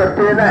pula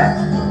kecil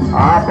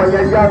apa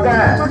yang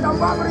jaga?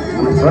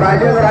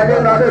 Rajin ada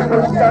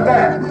jaga.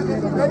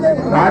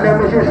 Ada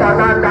misi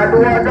sana kadu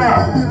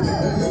ada.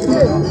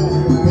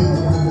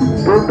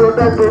 Tuntut.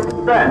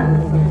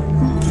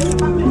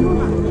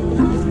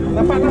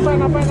 Nampak.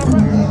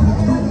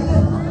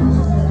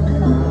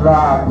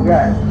 Lah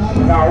enggak.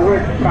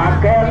 Nawit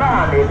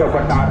sakenan itu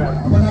benar.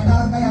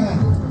 Penataran kayangan.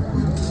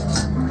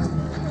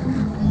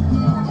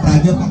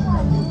 Raja Pak.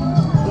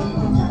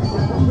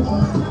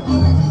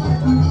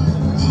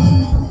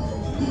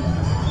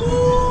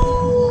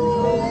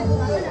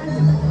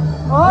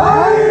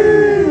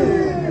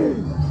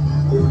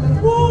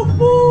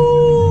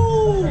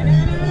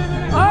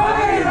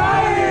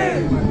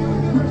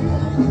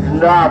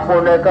 Nah,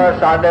 puneka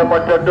sane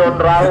mededon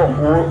rauh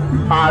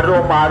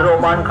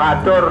arum-aruman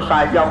katur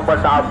sajang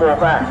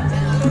pesapuk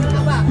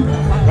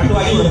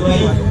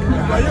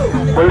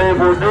beli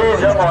budi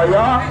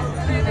semoyo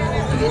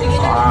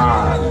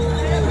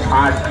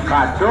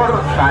katur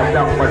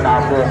sajang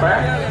pesapuk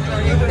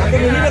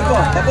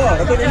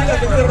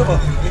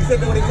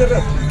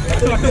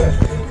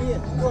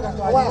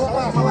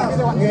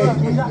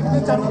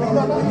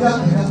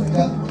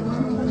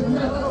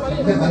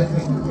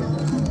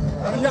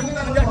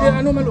Dia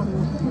anu malu.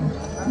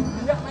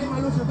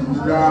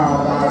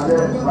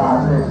 Raden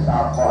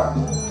sapot.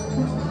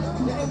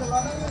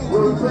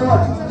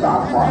 Wujud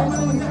sapot.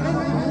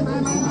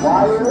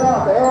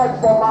 Wailah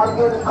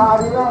pemanggil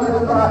karya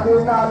lima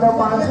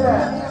demanya.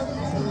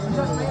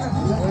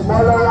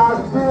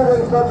 Melasti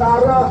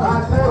saudara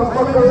kantor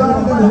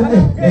pekelam.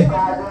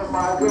 Ada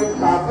makin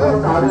satu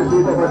dari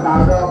situ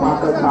betara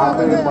maka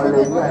kami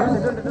melihat.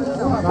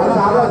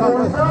 Saudara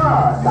kita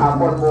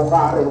campur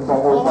muka ring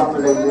pengusang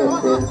melihat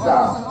desa.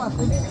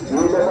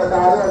 Bila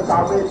betara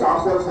kami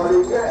campur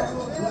melihat.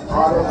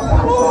 Harus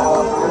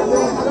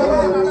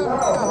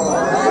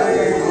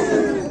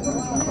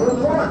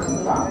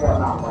campur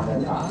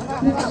namanya.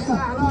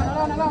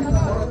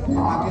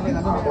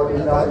 Aku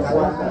tidak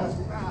kuasa.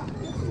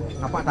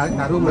 Apa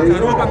taruh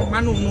apa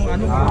manu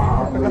anu.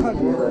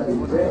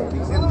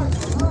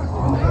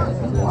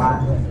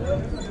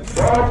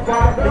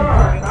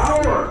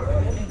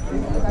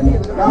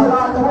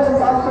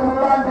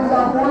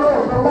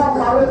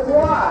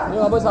 Ini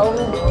apa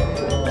saungnya?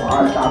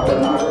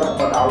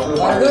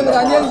 Lanjut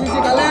keranjing sisi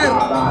kalian.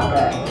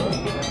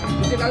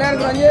 Sisi kalian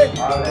keranjing.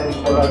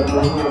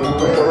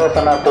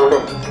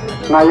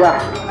 Ngayah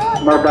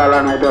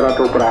modalan itu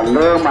ratu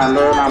beranda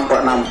mando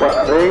nampak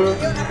ring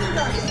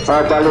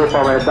jalur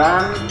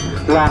pawedan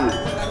lan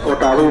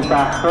utawi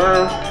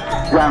sahe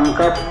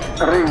jangkep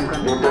ring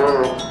itu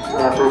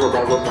ratu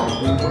bagus.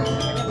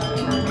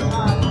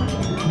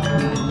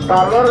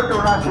 Talur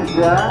tuna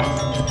tiga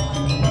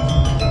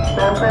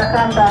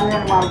tempekan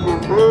dangin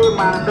mamputi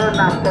mando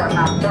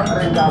nampak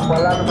ring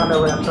gabalan pada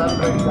wenten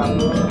ring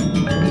jalur.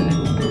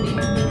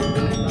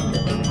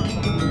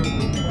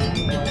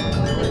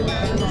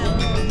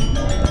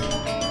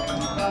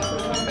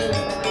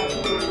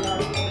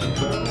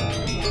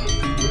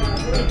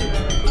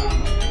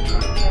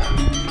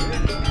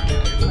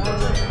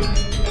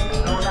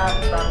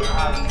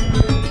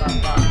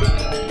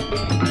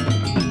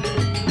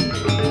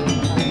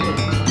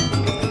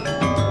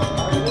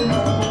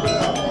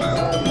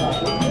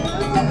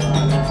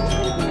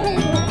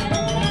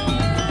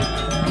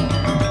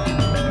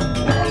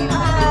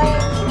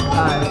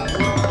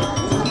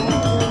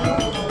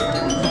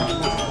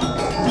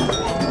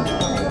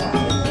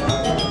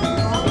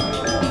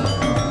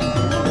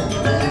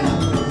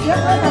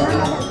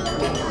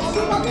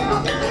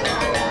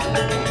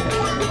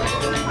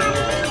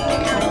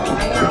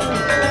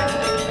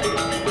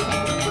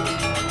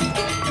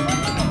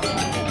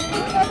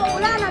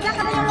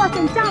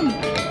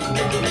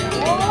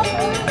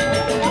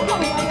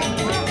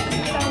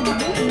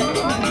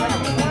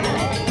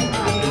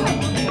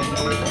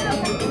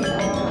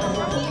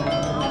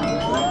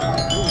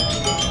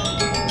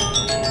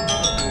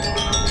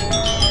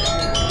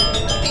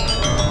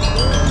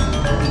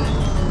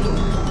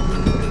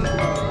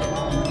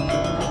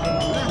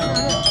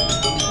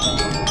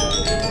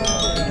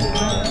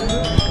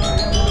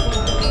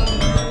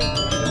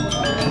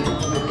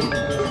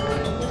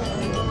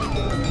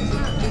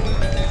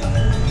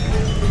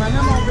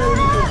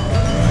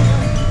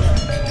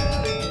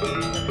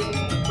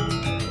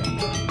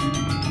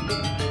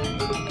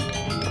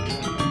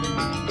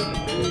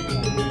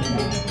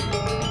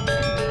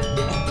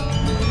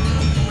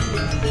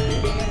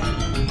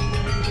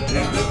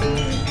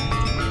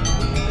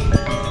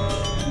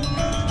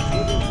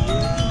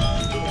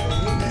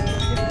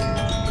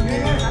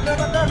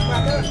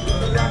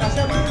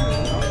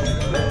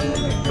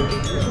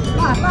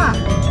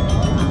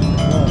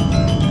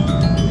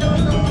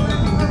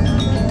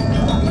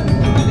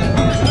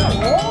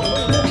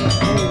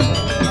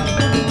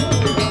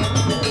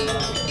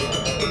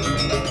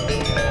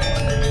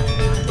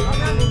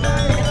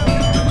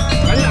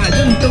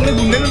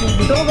 bunda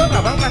betul gak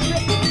abang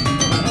pasti